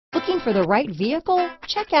Looking for the right vehicle?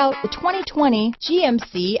 Check out the 2020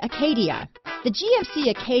 GMC Acadia. The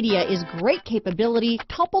GMC Acadia is great capability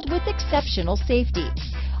coupled with exceptional safety.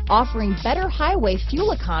 Offering better highway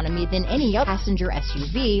fuel economy than any other passenger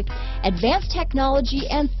SUV, advanced technology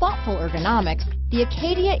and thoughtful ergonomics, the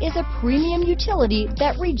Acadia is a premium utility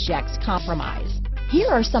that rejects compromise. Here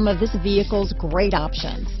are some of this vehicle's great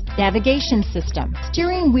options: navigation system,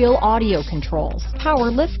 steering wheel audio controls, power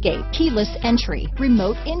liftgate, keyless entry,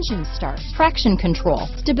 remote engine start, traction control,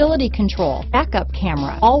 stability control, backup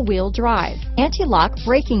camera, all-wheel drive, anti-lock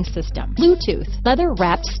braking system, Bluetooth,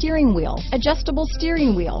 leather-wrapped steering wheel, adjustable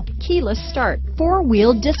steering wheel, keyless start,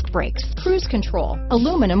 four-wheel disc brakes, cruise control,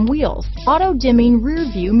 aluminum wheels, auto-dimming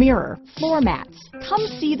rear-view mirror, floor mats. Come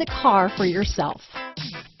see the car for yourself.